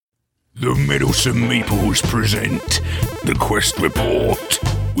The Meddlesome Meeples present the Quest Report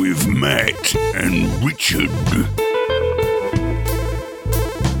with Matt and Richard.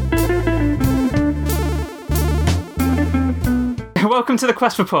 Welcome to the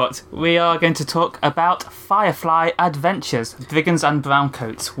Quest Report. We are going to talk about Firefly Adventures, Brigands and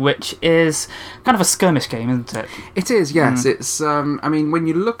Browncoats, which is kind of a skirmish game, isn't it? It is, yes. It's, I mean, when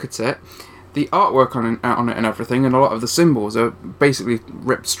you look at it, the artwork on it and everything, and a lot of the symbols are basically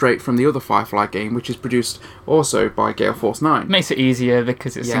ripped straight from the other Firefly game, which is produced also by Gale Force 9. Makes it easier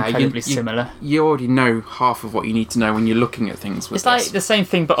because it's incredibly similar. You already know half of what you need to know when you're looking at things with It's like the same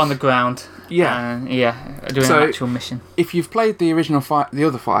thing but on the ground. Yeah. Doing an actual mission. If you've played the original, the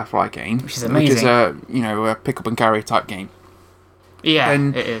other Firefly game, which is amazing, which is a pick up and carry type game,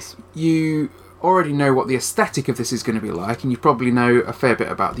 then it is. You already know what the aesthetic of this is going to be like, and you probably know a fair bit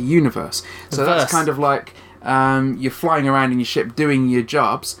about the universe. So that's kind of like you're flying around in your ship doing your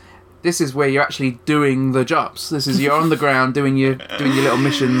jobs. This is where you're actually doing the jobs. This is you're on the ground doing your little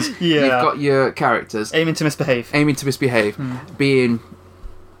missions. Yeah. You've got your characters aiming to misbehave, being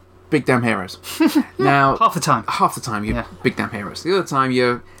big damn heroes. Now half the time you're big damn heroes. The other time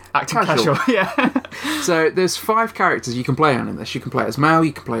you're acting casual. Yeah. So there's 5 characters you can play on in this. You can play as Mel,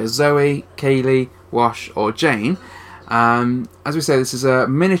 you can play as Zoe, Kaylee, Wash, or Jane. As we say, this is a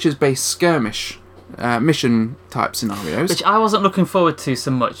miniatures-based skirmish mission type scenarios, which I wasn't looking forward to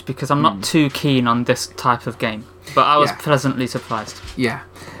so much because I'm not too keen on this type of game. But I was pleasantly surprised. Yeah,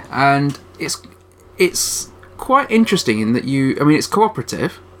 and it's quite interesting in that it's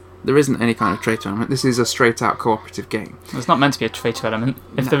cooperative. There isn't any kind of traitor element. This is a straight-out cooperative game. It's not meant to be a traitor element.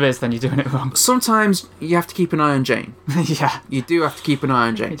 If there is, then you're doing it wrong. Sometimes you have to keep an eye on Jane. Yeah. You do have to keep an eye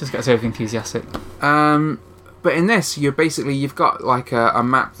on Jane. He just gets over enthusiastic. But in this, you've got like a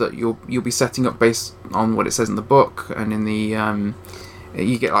map that you'll be setting up based on what it says in the book, and in the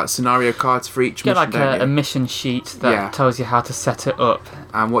you get like scenario cards for each mission. You get like a mission sheet that tells you how to set it up.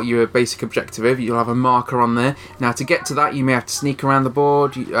 And what your basic objective is. You'll have a marker on there. Now, to get to that, you may have to sneak around the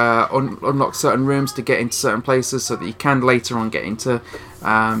board, unlock certain rooms to get into certain places so that you can later on get into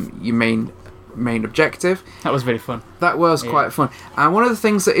your main objective. That was really fun. That was quite fun. And one of the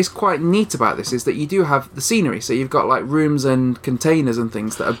things that is quite neat about this is that you do have the scenery. So you've got like rooms and containers and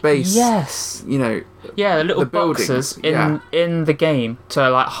things that are based. Yes. The little boxes in the game to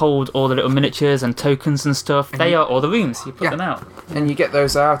like hold all the little miniatures and tokens and stuff. They are all the rooms. You put them out. And you get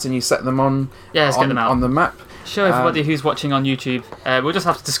those out and you set them on. Yeah, let's get them out on the map. Show everybody who's watching on YouTube. We'll just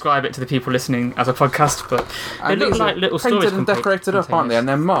have to describe it to the people listening as a podcast, but they look like little storage painted and decorated up, aren't they? And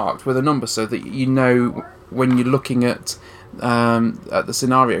they're marked with a number so that you know when you're looking at the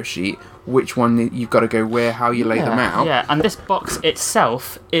scenario sheet which one you've got to go where, how you lay them out. Yeah, and this box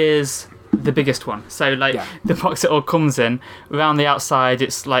itself is the biggest one. So the box it all comes in, around the outside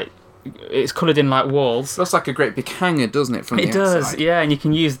it's coloured in like walls. Looks like a great big hanger, doesn't it, from the outside? It does, yeah, and you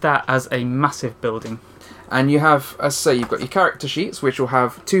can use that as a massive building. And you have, as I say, you've got your character sheets, which will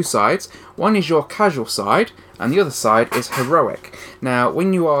have 2 sides. One is your casual side, and the other side is heroic. Now,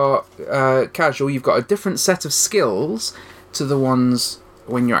 when you are casual, you've got a different set of skills to the ones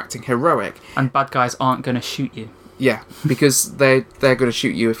when you're acting heroic. And bad guys aren't going to shoot you. Yeah, because they're going to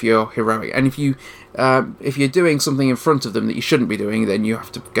shoot you if you're heroic. And if you're doing something in front of them that you shouldn't be doing, then you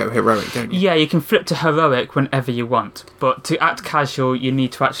have to go heroic, don't you? Yeah, you can flip to heroic whenever you want. But to act casual, you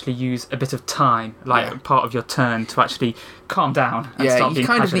need to actually use a bit of time, part of your turn, to actually calm down and start being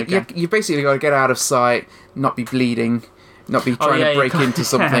casual again. You basically got to get out of sight, not be bleeding, not be trying to break into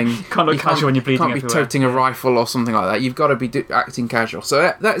something. You can't look casual when you're bleeding everywhere. Can't be toting a rifle or something like that. You've got to be acting casual.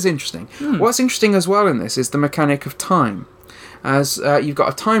 So that is interesting. What's interesting as well in this is the mechanic of time. As you've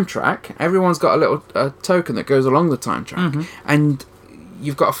got a time track, everyone's got a little token that goes along the time track, and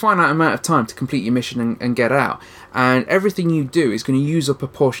you've got a finite amount of time to complete your mission and get out. And everything you do is going to use up a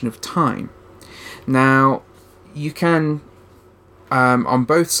portion of time. Now, you can, on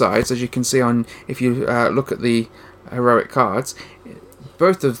both sides, as you can see if you look at the heroic cards,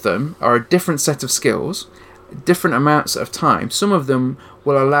 both of them are a different set of skills, different amounts of time. Some of them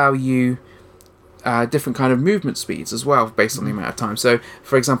will allow you different kind of movement speeds as well based on the amount of time. So,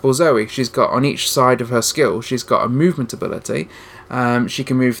 for example, Zoe, she's got on each side of her skill, she's got a movement ability. She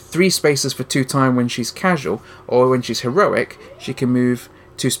can move 3 spaces for 2 time when she's casual, or when she's heroic, she can move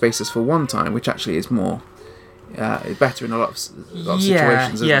 2 spaces for 1 time, which actually is more better in a lot of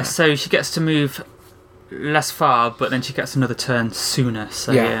situations. Yeah, so she gets to move less far, but then she gets another turn sooner.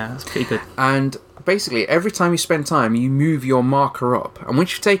 So yeah that's pretty good. And basically every time you spend time, you move your marker up, and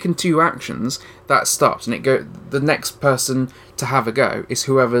once you've taken 2 actions, that stops, and the next person to have a go is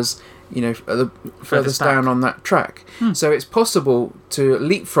whoever's the furthest down on that track. So it's possible to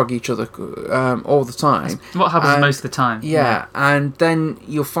leapfrog each other all the time. That's what happens most of the time. Yeah, and then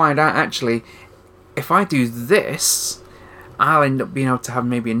you'll find out, actually, if I do this, I'll end up being able to have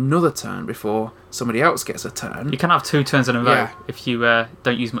maybe another turn before somebody else gets a turn. You can have 2 turns in a row if you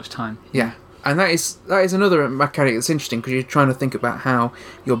don't use much time. Yeah, and that is another mechanic that's interesting, because you're trying to think about how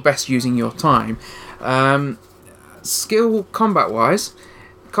you're best using your time. Skill combat-wise,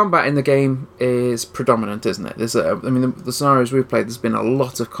 combat in the game is predominant, isn't it? There's the scenarios we've played, there's been a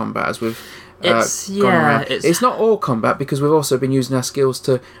lot of combat as we've gone around. It's not all combat, because we've also been using our skills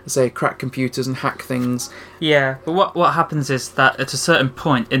to, say, crack computers and hack things. Yeah, but what happens is that at a certain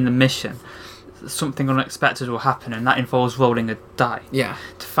point in the mission, something unexpected will happen, and that involves rolling a die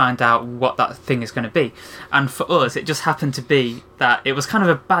to find out what that thing is going to be. And for us, it just happened to be that it was kind of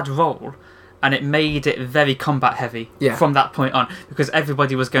a bad roll, and it made it very combat heavy from that point on, because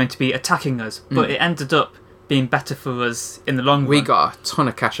everybody was going to be attacking us, but it ended up being better for us in the long run. We got a ton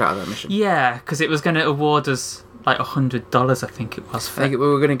of cash out of that mission. Yeah, because it was going to award us like $100, I think it was. I think we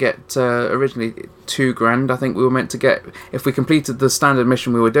were going to get originally $2,000. I think we were meant to get if we completed the standard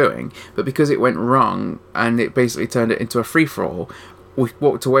mission we were doing, but because it went wrong and it basically turned it into a free for all, we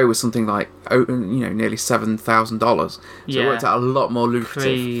walked away with something like nearly $7,000. So it worked out a lot more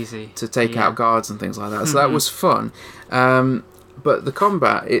lucrative to take out guards and things like that. So that was fun. But the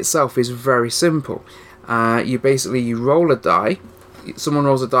combat itself is very simple. You roll a die. Someone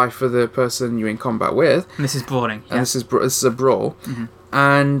rolls a die for the person you're in combat with. And this is brawling. And this is a brawl.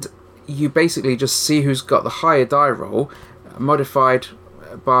 And you basically just see who's got the higher die roll, modified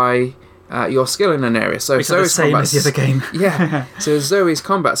by your skill in an area. So it's the same as the other game. Yeah. So Zoe's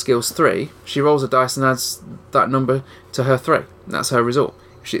combat skill's 3. She rolls a dice and adds that number to her 3. And that's her result.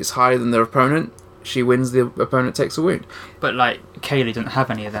 If she's higher than their opponent, she wins, the opponent takes a wound. But Kaylee doesn't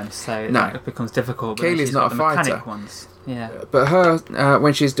have any of them, so it becomes difficult. Kaylee's not a fighter. Mechanic ones. Yeah. But her,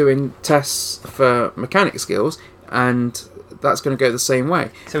 when she's doing tests for mechanic skills, and that's going to go the same way.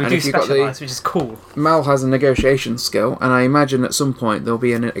 So we do specialise, which is cool. Mel has a negotiation skill, and I imagine at some point there'll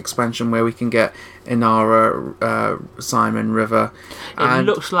be an expansion where we can get Inara, Simon, River. It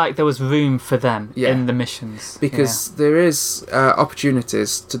looks like there was room for them in the missions. Because there is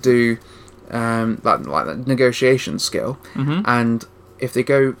opportunities to do like that negotiation skill, and if they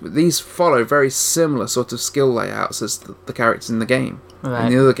go, these follow very similar sort of skill layouts as the characters in the game, in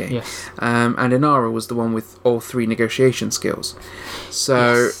the other game. Yes. And Inara was the one with all 3 negotiation skills.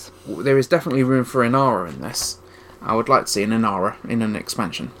 So there is definitely room for Inara in this. I would like to see an Inara in an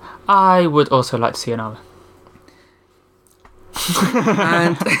expansion. I would also like to see Inara.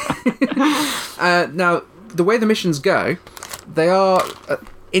 And now, the way the missions go, they are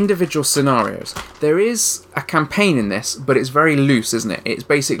individual scenarios. There is a campaign in this, but it's very loose, isn't it? It's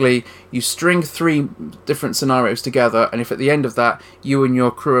basically you string 3 different scenarios together, and if at the end of that you and your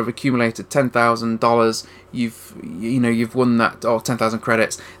crew have accumulated $10,000, you've won that, or 10,000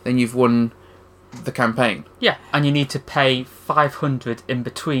 credits, then you've won the campaign. Yeah, and you need to pay 500 in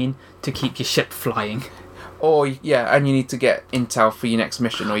between to keep your ship flying. And you need to get intel for your next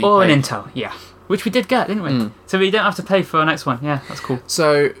mission, an intel, yeah. Which we did get, didn't we? So we don't have to pay for our next one. Yeah, that's cool.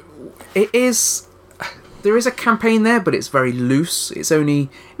 So there is a campaign there, but it's very loose. It's only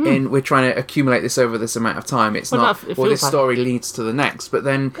we're trying to accumulate this over this amount of time. It's this story leads to the next. But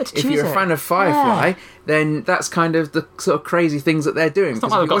then if you're a fan of Firefly, then that's kind of the sort of crazy things that they're doing. It's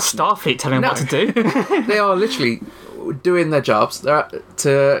not like we've got Starfleet telling them what to do. They are literally doing their jobs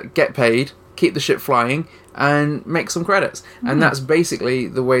to get paid, keep the ship flying, and make some credits. And that's basically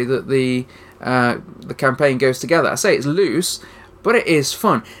the way that the campaign goes together. I say it's loose, but it is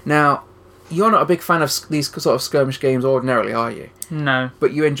fun. Now, you're not a big fan of these sort of skirmish games ordinarily, are you? No.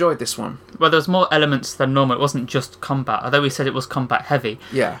 But you enjoyed this one. Well, there's more elements than normal. It wasn't just combat, although we said it was combat heavy.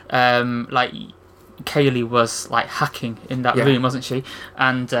 Yeah. Like Kaylee was like hacking in that room, wasn't she?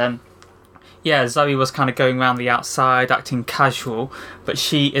 And Zoe was kind of going around the outside, acting casual, but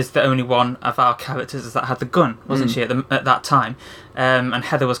she is the only one of our characters that had the gun, wasn't she, at that time? And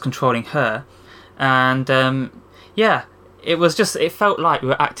Heather was controlling her. And, it felt like we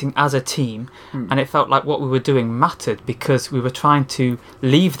were acting as a team, and it felt like what we were doing mattered, because we were trying to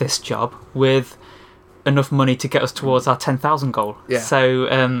leave this job with enough money to get us towards our 10,000 goal. Yeah.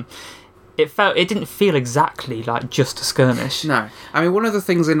 So, it didn't feel exactly like just a skirmish. No. I mean, one of the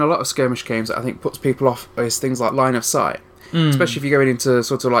things in a lot of skirmish games that I think puts people off is things like line of sight. especially if you're going into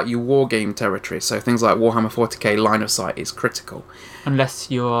sort of like your war game territory. So things like Warhammer 40k, line of sight is critical. Unless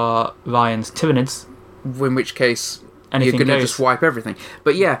you're Ryan's Tyranids. In which case, anything you're going to goes. just wipe everything.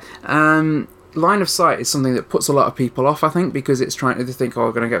 But yeah, line of sight is something that puts a lot of people off, I think, because it's trying to think,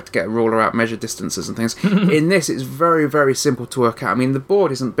 we're going to have to get a ruler out, measure distances and things. In this, it's very, very simple to work out. I mean, the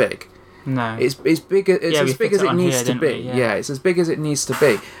board isn't big. No. It's big. It's as big as it needs to be. Yeah, it's as big as it needs to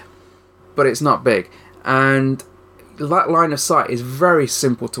be. But it's not big. And that line of sight is very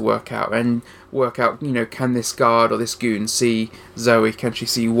simple to work out. And work out, can this guard or this goon see Zoe? Can she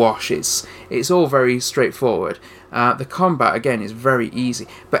see Wash? It's all very straightforward. The combat, again, is very easy.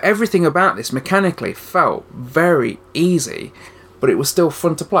 But everything about this mechanically felt very easy, but it was still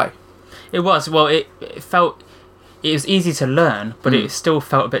fun to play. It was. Well, it was easy to learn, but it still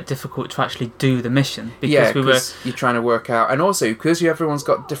felt a bit difficult to actually do the mission. Because you're trying to work out. And also, because everyone's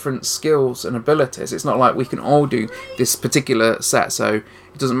got different skills and abilities, it's not like we can all do this particular set, so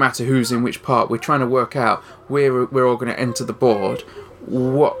it doesn't matter who's in which part. We're trying to work out where we're all going to enter the board,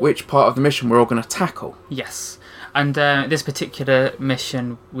 which part of the mission we're all going to tackle. Yes. And this particular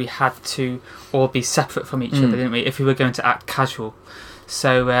mission, we had to all be separate from each other, didn't we? If we were going to act casual.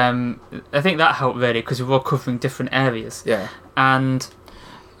 So I think that helped really, because we were all covering different areas. Yeah. And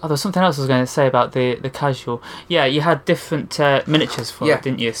there was something else I was going to say about the casual. Yeah, you had different miniatures for it,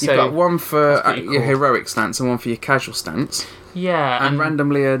 didn't you? So you've got one for your heroic stance and one for your casual stance. Yeah. And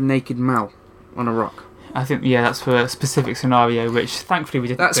randomly a naked Mal on a rock. I think, that's for a specific scenario, which thankfully we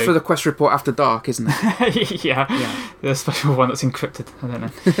didn't That's do. for the quest report after dark, isn't it? yeah. The special one that's encrypted. I don't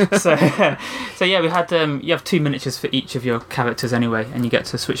know. So yeah, we had you have 2 miniatures for each of your characters anyway, and you get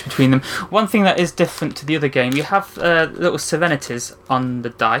to switch between them. One thing that is different to the other game, you have little serenities on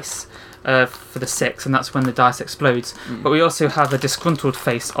the dice for the 6, and that's when the dice explodes. But we also have a disgruntled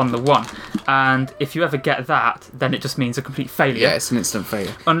face on the 1, and if you ever get that, then it just means a complete failure. Yeah, it's an instant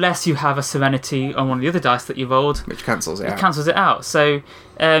failure. Unless you have a serenity on one of the other dice that you rolled, which cancels it out. It cancels it out. So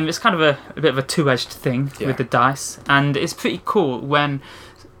it's kind of a bit of a two-edged thing with the dice, and it's pretty cool when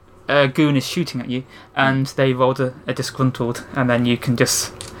a goon is shooting at you and they rolled a disgruntled, and then you can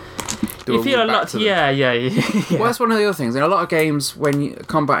just... You feel a lot. Yeah. Well, that's one of the other things. In a lot of games, when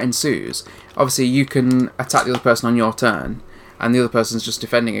combat ensues, obviously you can attack the other person on your turn, and the other person's just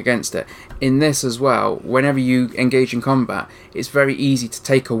defending against it. In this as well, whenever you engage in combat, it's very easy to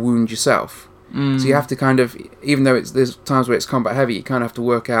take a wound yourself. So you have to kind of, even though there's times where it's combat heavy, you kind of have to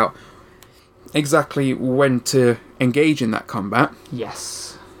work out exactly when to engage in that combat.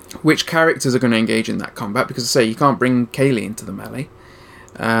 Yes. Which characters are going to engage in that combat, because I say you can't bring Kaylee into the melee.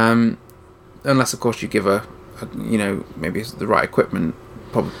 Unless, of course, you give her, maybe the right equipment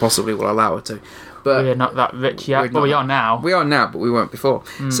possibly will allow her to. But we're not that rich yet, but we are now. We are now, but we weren't before.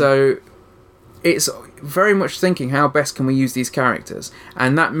 So it's very much thinking, how best can we use these characters?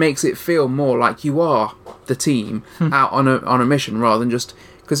 And that makes it feel more like you are the team out on a mission, rather than just...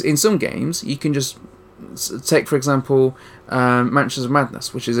 Because in some games, you can just take, for example, Mansions of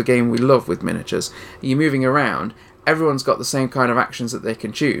Madness, which is a game we love with miniatures. You're moving around... Everyone's got the same kind of actions that they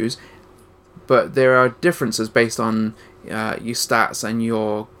can choose, but there are differences based on your stats and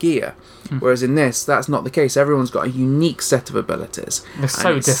your gear. Whereas in this, that's not the case. Everyone's got a unique set of abilities. They're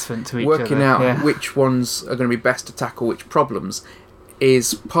so different to each other. Working out which ones are going to be best to tackle which problems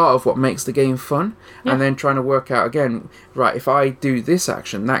is part of what makes the game fun. And then trying to work out again, right, if I do this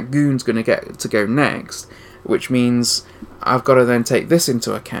action, that goon's going to get to go next, which means I've got to then take this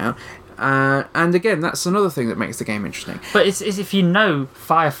into account. And again, that's another thing that makes the game interesting. But it's if you know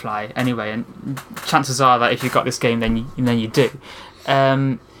Firefly anyway, and chances are that if you've got this game, then you do.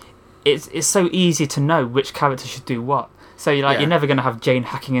 It's so easy to know which character should do what. So you're never going to have Jane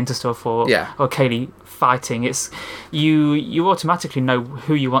hacking into stuff or Kaylee fighting. It's you automatically know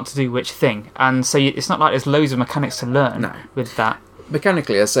who you want to do which thing, and so it's not like there's loads of mechanics to learn with that.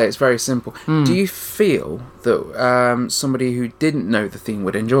 Mechanically, I say it's very simple. Do you feel that somebody who didn't know the theme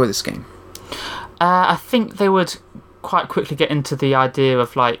would enjoy this game? I think they would quite quickly get into the idea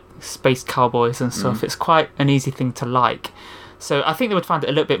of like space cowboys and stuff. It's quite an easy thing to like. So I think they would find it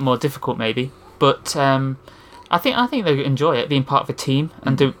a little bit more difficult maybe. But I think they would enjoy it, being part of a team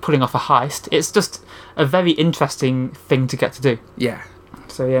and pulling off a heist. It's just a very interesting thing to get to do. Yeah.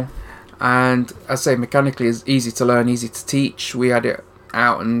 So yeah. And I say mechanically is easy to learn, easy to teach. We had it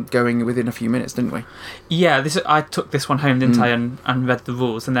out and going within a few minutes, didn't we? Yeah, I took this one home, didn't I, and read the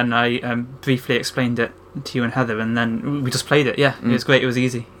rules, and then I briefly explained it to you and Heather, and then we just played it. Yeah, it was great. It was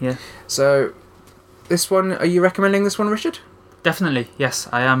easy. Yeah. So, this one, are you recommending this one, Richard? Definitely, yes.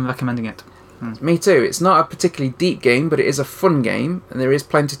 I am recommending it. Me too. It's not a particularly deep game, but it is a fun game, and there is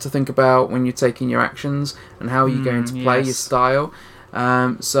plenty to think about when you're taking your actions and how you're going to play your style.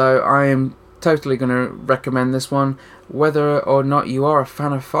 So I am totally going to recommend this one, whether or not you are a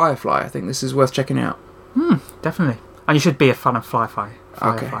fan of Firefly. I think this is worth checking out. Definitely. And you should be a fan of Firefly.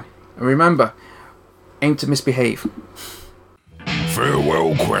 Okay. And remember, aim to misbehave.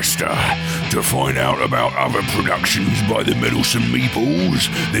 Farewell, Quester. To find out about other productions by the Middleton Meeples,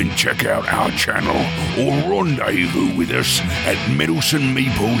 then check out our channel or rendezvous with us at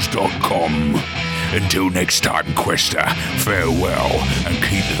middletonmeeples.com. Until next time, Quester, farewell and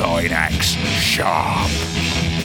keep thine axe sharp.